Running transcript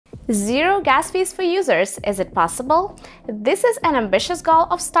Zero gas fees for users. Is it possible? This is an ambitious goal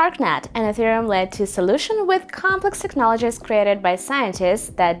of Starknet, an Ethereum Layer-2 solution with complex technologies created by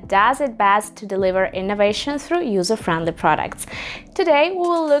scientists that does its best to deliver innovation through user-friendly products. Today, we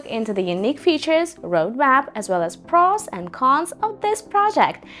will look into the unique features, roadmap, as well as pros and cons of this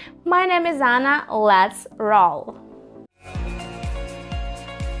project. My name is Anna. Let's roll!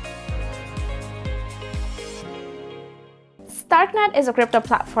 Starknet is a crypto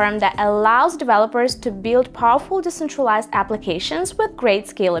platform that allows developers to build powerful decentralized applications with great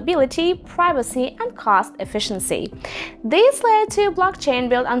scalability, privacy, and cost efficiency. This Layer 2 blockchain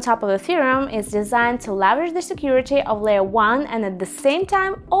built on top of Ethereum is designed to leverage the security of Layer 1 and at the same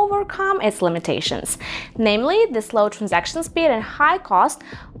time overcome its limitations, namely the slow transaction speed and high cost,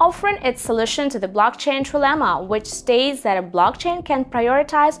 offering its solution to the blockchain trilemma, which states that a blockchain can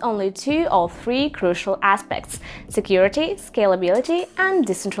prioritize only two or three crucial aspects: security, scalability, and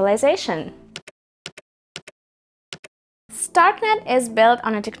decentralization. Starknet is built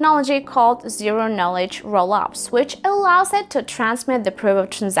on a technology called zero-knowledge rollups, which allows it to transmit the proof of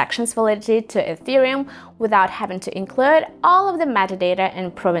transactions validity to Ethereum without having to include all of the metadata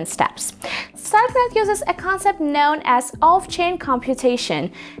in proving steps. Starknet uses a concept known as off-chain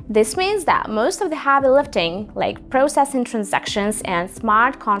computation. This means that most of the heavy lifting, like processing transactions and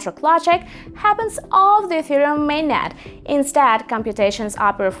smart contract logic, happens off the Ethereum mainnet. Instead, computations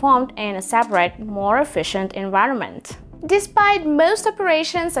are performed in a separate, more efficient environment. Despite most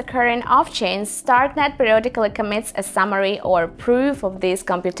operations occurring off-chain, Starknet periodically commits a summary or proof of these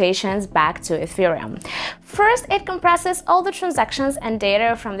computations back to Ethereum. First, it compresses all the transactions and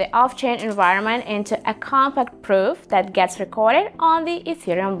data from the off-chain environment into a compact proof that gets recorded on the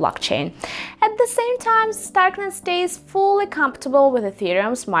Ethereum blockchain. At the same time, Starknet stays fully compatible with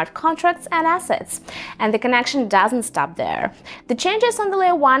Ethereum smart contracts and assets. And the connection doesn't stop there. The changes on the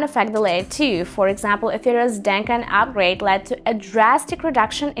Layer 1 affect the Layer 2. For example, Ethereum's Duncan upgrade led to a drastic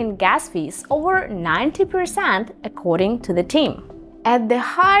reduction in gas fees, over 90% according to the team. At the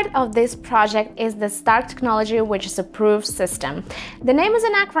heart of this project is the STRK technology, which is a proof system. The name is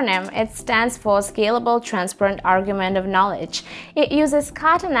an acronym. It stands for Scalable Transparent Argument of Knowledge. It uses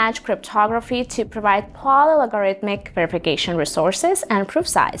cutting-edge cryptography to provide polylogarithmic verification resources and proof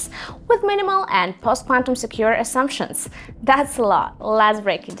size, with minimal and post-quantum secure assumptions. That's a lot. Let's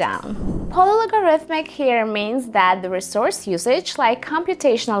break it down. Polylogarithmic here means that the resource usage, like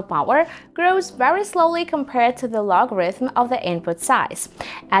computational power, grows very slowly compared to the logarithm of the input size.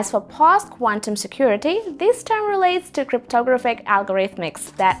 As for post-quantum security, this term relates to cryptographic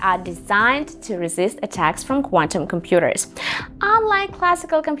algorithms that are designed to resist attacks from quantum computers. Unlike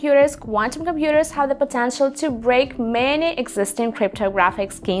classical computers, quantum computers have the potential to break many existing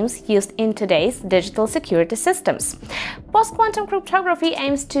cryptographic schemes used in today's digital security systems. Post-quantum cryptography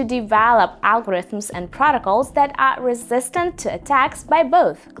aims to develop algorithms and protocols that are resistant to attacks by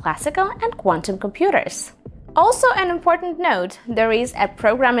both classical and quantum computers. Also, an important note, there is a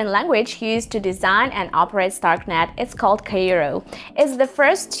programming language used to design and operate Starknet. It's called Cairo. It's the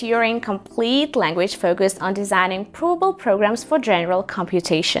first Turing-complete language focused on designing provable programs for general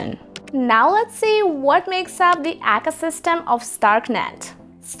computation. Now let's see what makes up the ecosystem of Starknet.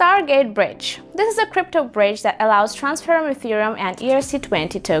 Stargate Bridge. This is a crypto bridge that allows transfer of Ethereum and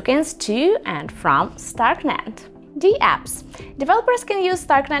ERC20 tokens to and from Starknet. DApps. Developers can use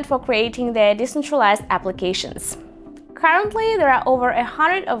Starknet for creating their decentralized applications. Currently, there are over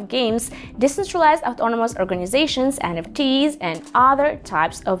 100 of games, decentralized autonomous organizations, NFTs, and other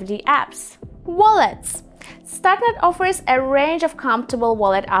types of DApps. Wallets. Starknet offers a range of compatible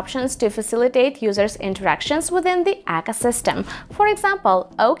wallet options to facilitate users' interactions within the ecosystem. For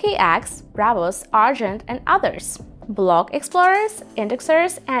example, OKX, Bravos, Argent, and others. Block explorers,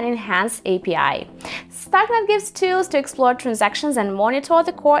 indexers, and enhanced API. Starknet gives tools to explore transactions and monitor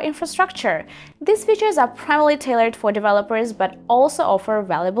the core infrastructure. These features are primarily tailored for developers but also offer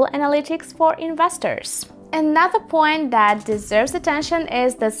valuable analytics for investors. Another point that deserves attention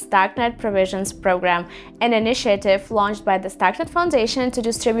is the Starknet Provisions Program, an initiative launched by the Starknet Foundation to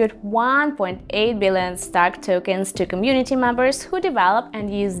distribute 1.8 billion Stark tokens to community members who develop and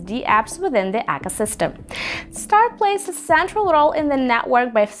use DApps within the ecosystem. Stark plays a central role in the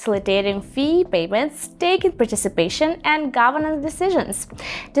network by facilitating fee payments, staking participation, and governance decisions.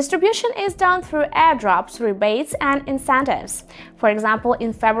 Distribution is done through airdrops, rebates, and incentives. For example,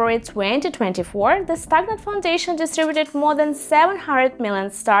 in February 2024, the Starknet Foundation distributed more than 700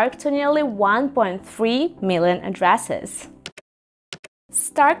 million Stark to nearly 1.3 million addresses.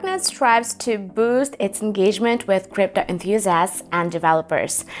 Starknet strives to boost its engagement with crypto enthusiasts and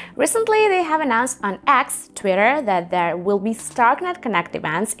developers. Recently, they have announced on X, Twitter, that there will be Starknet Connect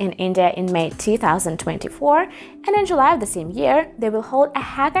events in India in May 2024, and in July of the same year, they will hold a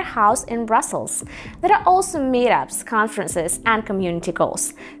hacker house in Brussels. There are also meetups, conferences, and community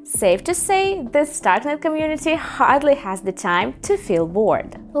calls. Safe to say, this Starknet community hardly has the time to feel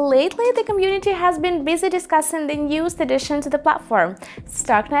bored. Lately, the community has been busy discussing the newest addition to the platform.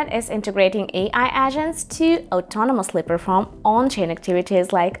 Starknet is integrating AI agents to autonomously perform on-chain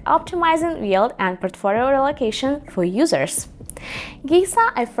activities like optimizing yield and portfolio relocation for users.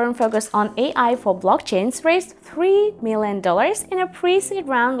 Giza, a firm focused on AI for blockchains, raised $3 million in a pre-seed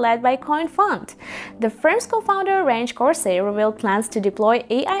round led by Coin Fund. The firm's co-founder, Range Corsair, revealed plans to deploy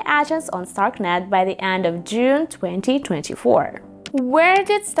AI agents on Starknet by the end of June 2024. Where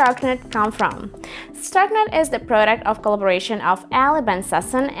did Starknet come from? Starknet is the product of collaboration of Ali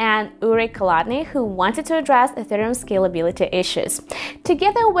Ben-Sasson and Uri Kaladny, who wanted to address Ethereum scalability issues.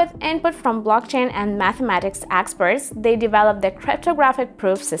 Together with input from blockchain and mathematics experts, they developed the cryptographic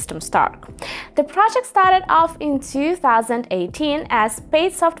proof system Stark. The project started off in 2018 as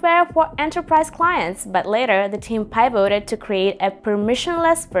paid software for enterprise clients, but later the team pivoted to create a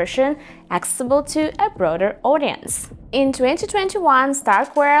permissionless version accessible to a broader audience. In 2021,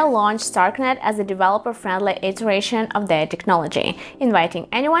 Starkware launched Starknet as a developer-friendly iteration of their technology, inviting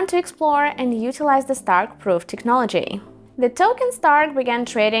anyone to explore and utilize the Stark proof technology. The token Stark began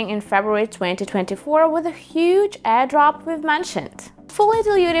trading in February 2024 with a huge airdrop we've mentioned. Fully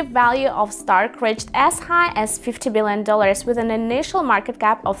dilutive value of Stark reached as high as $50 billion with an initial market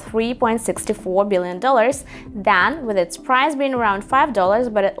cap of $3.64 billion, then with its price being around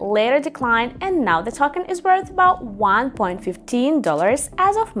 $5, but it later declined and now the token is worth about $1.15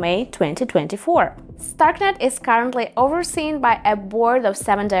 as of May 2024. Starknet is currently overseen by a board of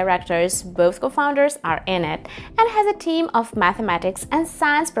 7 directors, both co-founders are in it, and has a team of mathematics and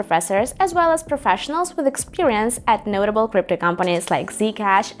science professors as well as professionals with experience at notable crypto companies like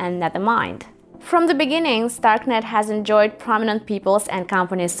Zcash and Nethermind. From the beginning, Starknet has enjoyed prominent people's and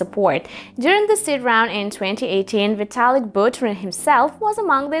companies' support. During the seed round in 2018, Vitalik Buterin himself was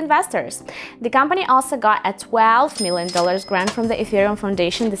among the investors. The company also got a $12 million grant from the Ethereum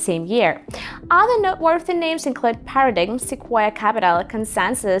Foundation the same year. Other noteworthy names include Paradigm, Sequoia Capital,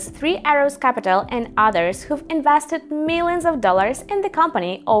 Consensus, Three Arrows Capital, and others who've invested millions of dollars in the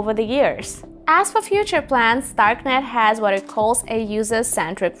company over the years. As for future plans, Starknet has what it calls a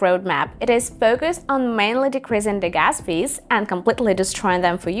user-centric roadmap. It is focused on mainly decreasing the gas fees and completely destroying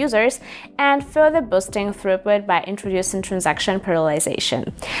them for users, and further boosting throughput by introducing transaction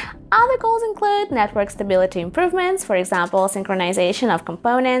parallelization. Other goals include network stability improvements, for example, synchronization of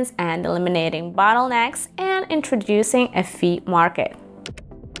components and eliminating bottlenecks, and introducing a fee market.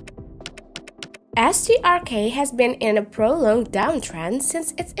 STRK has been in a prolonged downtrend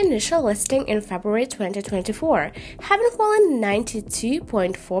since its initial listing in February 2024, having fallen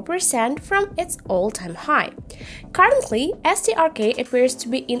 92.4% from its all-time high. Currently, STRK appears to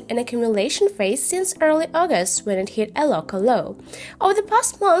be in an accumulation phase since early August when it hit a local low. Over the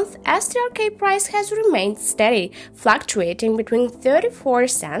past month, STRK price has remained steady, fluctuating between 34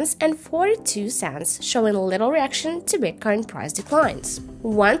 cents and 42 cents, showing little reaction to Bitcoin price declines.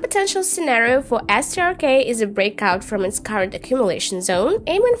 One potential scenario for STRK is a breakout from its current accumulation zone,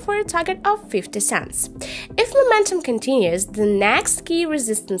 aiming for a target of 50 cents. If momentum continues, the next key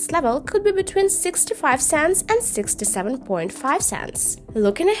resistance level could be between 65 cents and 67.5 cents.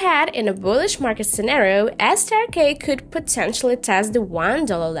 Looking ahead, in a bullish market scenario, STRK could potentially test the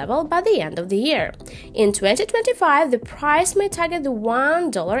 $1 level by the end of the year. In 2025, the price may target the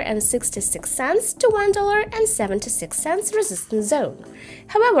 $1.66 to $1.76 resistance zone.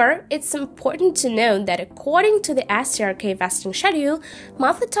 However, it's important to note that according to the STRK vesting schedule,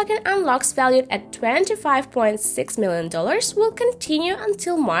 monthly token unlocks valued at $25.6 million will continue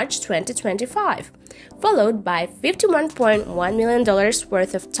until March 2025, followed by $51.1 million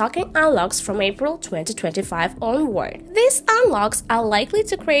worth of token unlocks from April 2025 onward. These unlocks are likely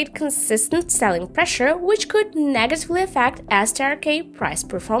to create consistent selling pressure, which could negatively affect STRK price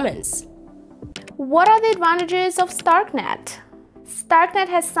performance. What are the advantages of Starknet? Starknet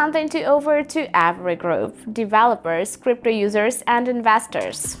has something to offer to every group: developers, crypto users, and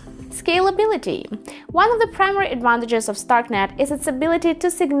investors. Scalability. One of the primary advantages of Starknet is its ability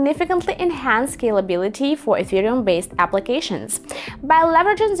to significantly enhance scalability for Ethereum-based applications. By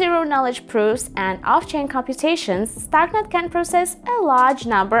leveraging zero-knowledge proofs and off-chain computations, Starknet can process a large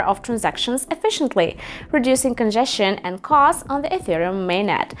number of transactions efficiently, reducing congestion and costs on the Ethereum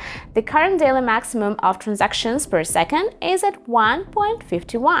mainnet. The current daily maximum of transactions per second is at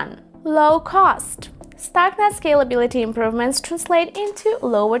 1.51. Low cost. Starknet scalability improvements translate into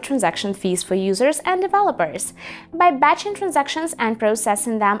lower transaction fees for users and developers. By batching transactions and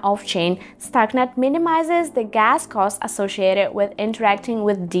processing them off-chain, Starknet minimizes the gas costs associated with interacting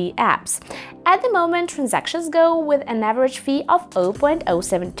with dApps. At the moment, transactions go with an average fee of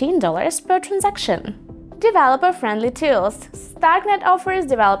 $0.017 per transaction. Developer-friendly tools. Starknet offers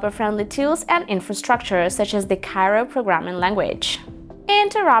developer-friendly tools and infrastructure such as the Cairo programming language.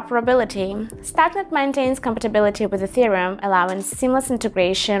 Interoperability. Starknet maintains compatibility with Ethereum, allowing seamless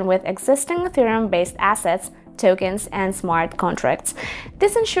integration with existing Ethereum-based assets, tokens, and smart contracts.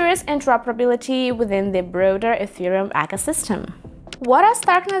 This ensures interoperability within the broader Ethereum ecosystem. What are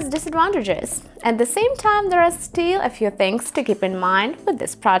Starknet's disadvantages? At the same time, there are still a few things to keep in mind with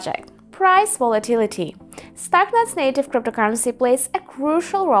this project. Price volatility. Starknet's native cryptocurrency plays a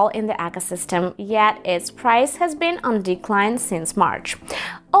crucial role in the ecosystem, yet its price has been on decline since March.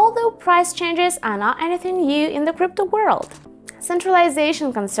 Although price changes are not anything new in the crypto world.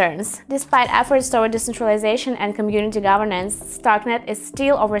 Centralization concerns. Despite efforts toward decentralization and community governance, Starknet is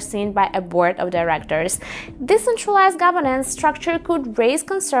still overseen by a board of directors. This centralized governance structure could raise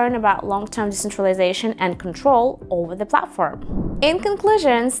concern about long-term decentralization and control over the platform. In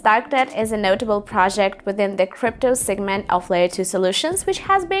conclusion, Starknet is a notable project within the crypto segment of Layer-2 solutions, which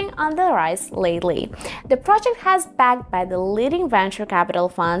has been on the rise lately. The project has backed by the leading venture capital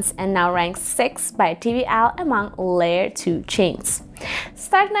funds and now ranks 6th by TVL among Layer-2 chains.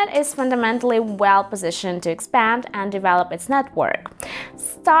 Starknet is fundamentally well-positioned to expand and develop its network.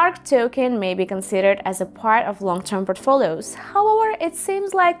 STRK token may be considered as a part of long-term portfolios. However, it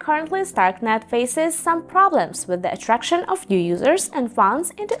seems like currently Starknet faces some problems with the attraction of new users and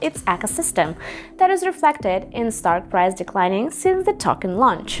funds into its ecosystem. That is reflected in STRK price declining since the token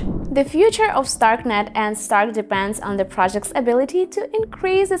launch. The future of Starknet and STRK depends on the project's ability to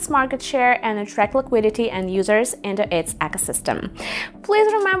increase its market share and attract liquidity and users into its ecosystem.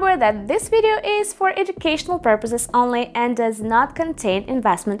 Please remember that this video is for educational purposes only and does not contain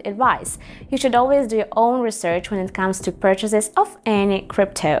investment advice. You should always do your own research when it comes to purchases of any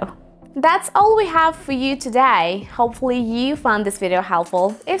crypto. That's all we have for you today. Hopefully you found this video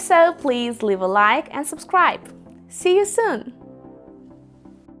helpful. If so, please leave a like and subscribe. See you soon!